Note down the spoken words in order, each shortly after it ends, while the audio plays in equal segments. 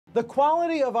The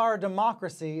quality of our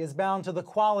democracy is bound to the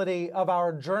quality of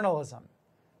our journalism.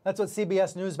 That's what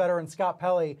CBS News veteran Scott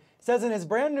Pelley says in his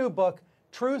brand new book,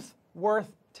 Truth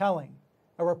Worth Telling,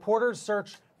 a reporter's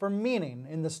search for meaning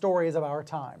in the stories of our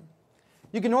time.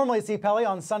 You can normally see Pelley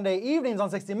on Sunday evenings on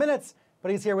 60 Minutes,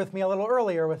 but he's here with me a little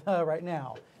earlier right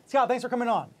now. Scott, thanks for coming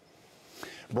on.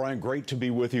 Brian, great to be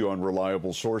with you on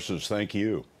Reliable Sources. Thank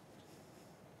you.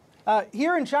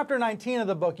 Here in chapter 19 of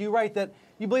the book, you write that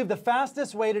you believe the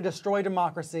fastest way to destroy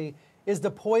democracy is to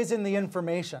poison the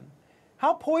information.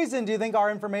 How poisoned do you think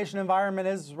our information environment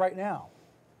is right now?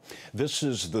 This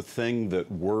is the thing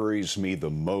that worries me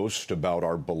the most about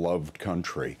our beloved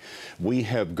country. We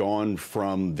have gone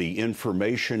from the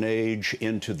information age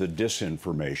into the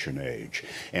disinformation age.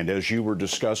 And as you were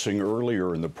discussing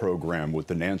earlier in the program with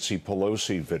the Nancy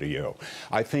Pelosi video,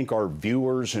 I think our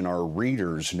viewers and our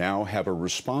readers now have a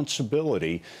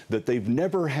responsibility that they've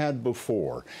never had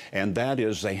before, and that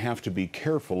is they have to be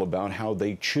careful about how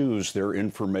they choose their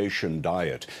information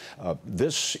diet.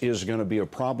 This is going to be a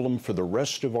problem for the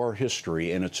rest of our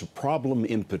history, and it's a problem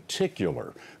in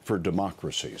particular for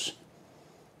democracies.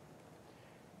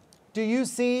 Do you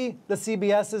see the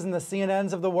CBSs and the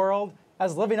CNNs of the world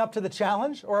as living up to the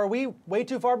challenge, or are we way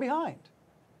too far behind?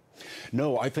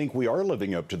 No, I think we are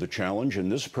living up to the challenge, and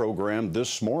this program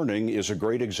this morning is a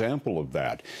great example of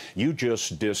that. You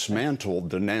just dismantled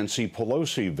the Nancy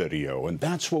Pelosi video, and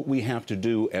that's what we have to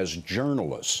do as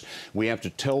journalists. We have to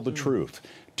tell the truth,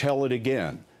 tell it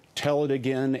again, tell it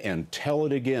again, and tell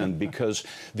it again, because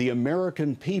the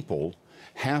American people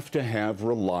have to have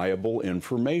reliable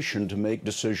information to make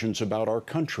decisions about our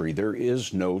country. There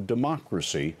is no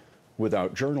democracy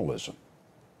without journalism.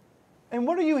 And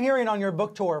what are you hearing on your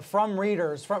book tour from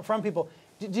readers, from people?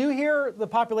 Do you hear the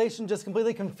population just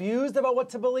completely confused about what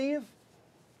to believe?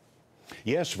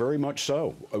 Yes, very much so.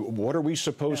 What are we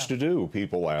supposed to do,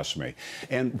 people ask me.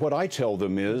 And what I tell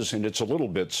them is, and it's a little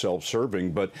bit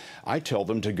self-serving, but I tell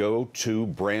them to go to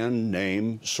brand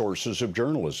name sources of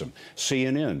journalism.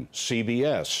 CNN,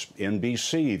 CBS,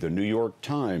 NBC, the New York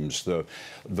Times, the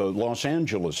Los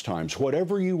Angeles Times,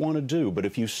 whatever you want to do. But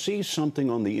if you see something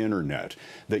on the internet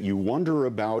that you wonder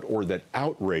about or that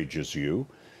outrages you,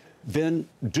 then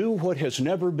do what has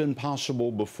never been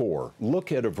possible before.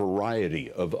 Look at a variety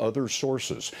of other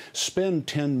sources. Spend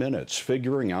 10 minutes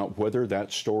figuring out whether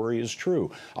that story is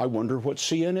true. I wonder what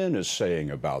CNN is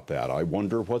saying about that. I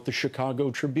wonder what the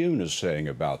Chicago Tribune is saying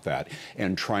about that.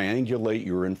 And triangulate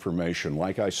your information.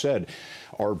 Like I said,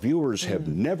 our viewers have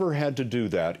never had to do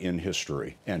that in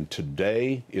history. And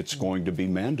today, it's going to be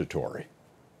mandatory.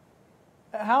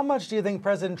 How much do you think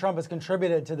President Trump has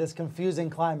contributed to this confusing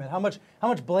climate? How much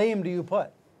blame do you put?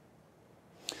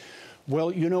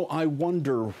 Well, you know, I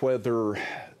wonder whether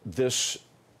this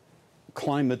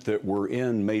climate that we're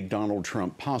in made Donald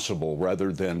Trump possible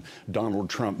rather than Donald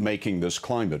Trump making this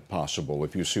climate possible,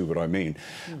 if you see what I mean.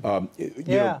 You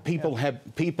know, people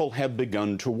have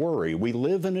begun to worry. We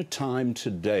live in a time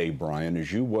today, Brian,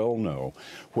 as you well know,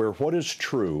 where what is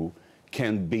true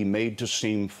can be made to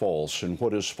seem false, and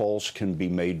what is false can be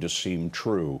made to seem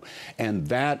true. And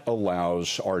that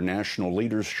allows our national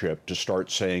leadership to start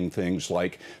saying things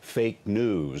like fake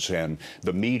news and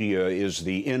the media is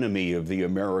the enemy of the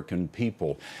American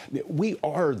people. We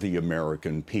are the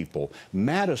American people.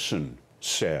 Madison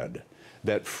said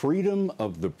that freedom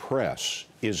of the press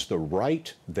is the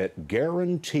right that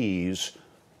guarantees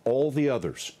all the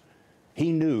others.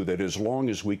 He knew that as long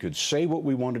as we could say what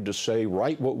we wanted to say,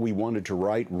 write what we wanted to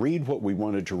write, read what we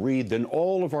wanted to read, then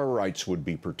all of our rights would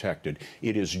be protected.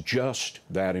 It is just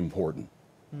that important.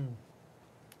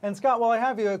 And Scott, while I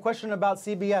have you, a question about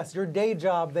CBS, your day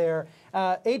job there.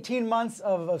 18 months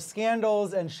of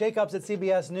scandals and shakeups at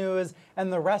CBS News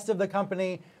and the rest of the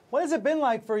company. What has it been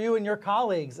like for you and your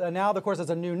colleagues? Now, of course, there's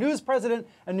a new news president,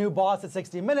 a new boss at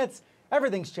 60 Minutes.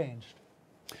 Everything's changed.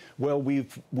 Well,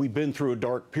 we've been through a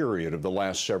dark period of the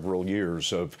last several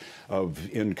years of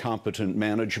incompetent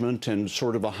management and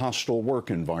sort of a hostile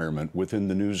work environment within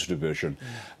the news division.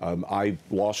 I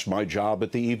lost my job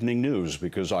at the Evening News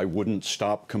because I wouldn't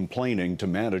stop complaining to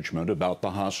management about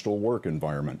the hostile work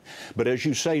environment. But as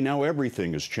you say, now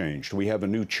everything has changed. We have a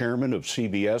new chairman of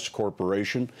CBS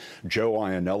Corporation, Joe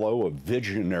Iannello, a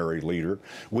visionary leader.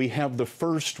 We have the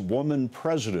first woman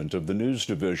president of the news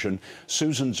division,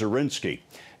 Susan Zirinsky.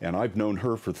 And I've known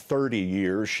her for 30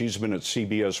 years. She's been at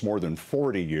CBS more than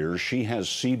 40 years. She has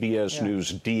CBS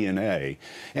News DNA.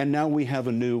 And now we have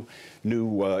a new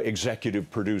executive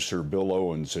producer, Bill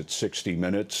Owens, at 60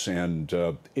 Minutes. And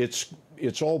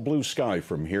it's all blue sky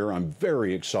from here. I'm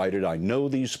very excited. I know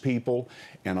these people,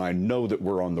 and I know that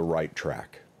we're on the right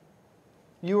track.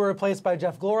 You were replaced by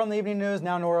Jeff Glor on the Evening News.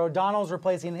 Now Norah O'Donnell's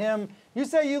replacing him. You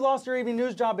say you lost your Evening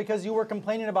News job because you were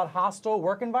complaining about hostile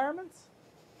work environments?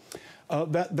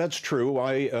 That's true.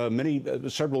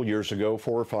 Several years ago,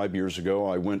 4 or 5 years ago,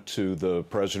 I went to the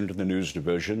president of the news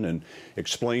division and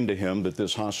explained to him that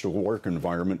this hostile work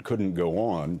environment couldn't go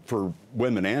on for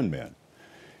women and men.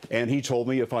 And he told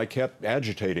me if I kept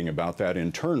agitating about that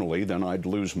internally, then I'd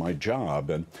lose my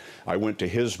job. And I went to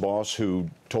his boss, who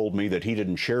told me that he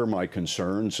didn't share my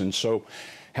concerns. And so,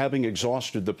 having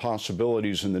exhausted the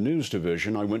possibilities in the news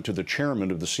division, I went to the chairman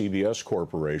of the CBS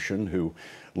Corporation, who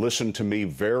listened to me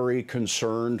very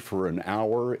concerned for an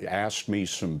hour, asked me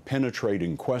some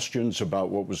penetrating questions about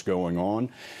what was going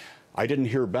on. I didn't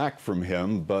hear back from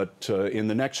him, but in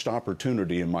the next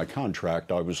opportunity in my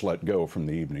contract, I was let go from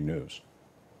the Evening News.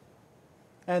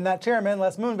 And that chairman,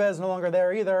 Les Moonves, no longer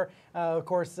there either, of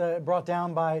course, brought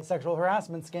down by sexual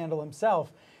harassment scandal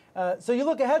himself. So you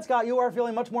look ahead, Scott, you are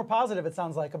feeling much more positive, it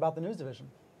sounds like, about the news division.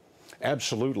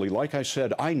 Absolutely. Like I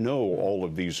said, I know all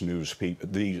of these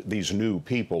new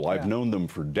people. I've known them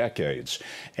for decades,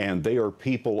 and they are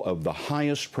people of the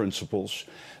highest principles.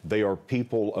 They are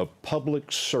people of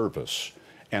public service,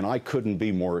 and I couldn't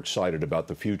be more excited about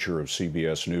the future of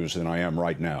CBS News than I am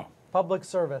right now. Public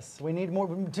service. We need more,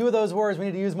 2 of those words we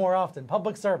need to use more often.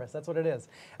 Public service, that's what it is.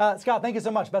 Scott, thank you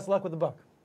so much. Best of luck with the book.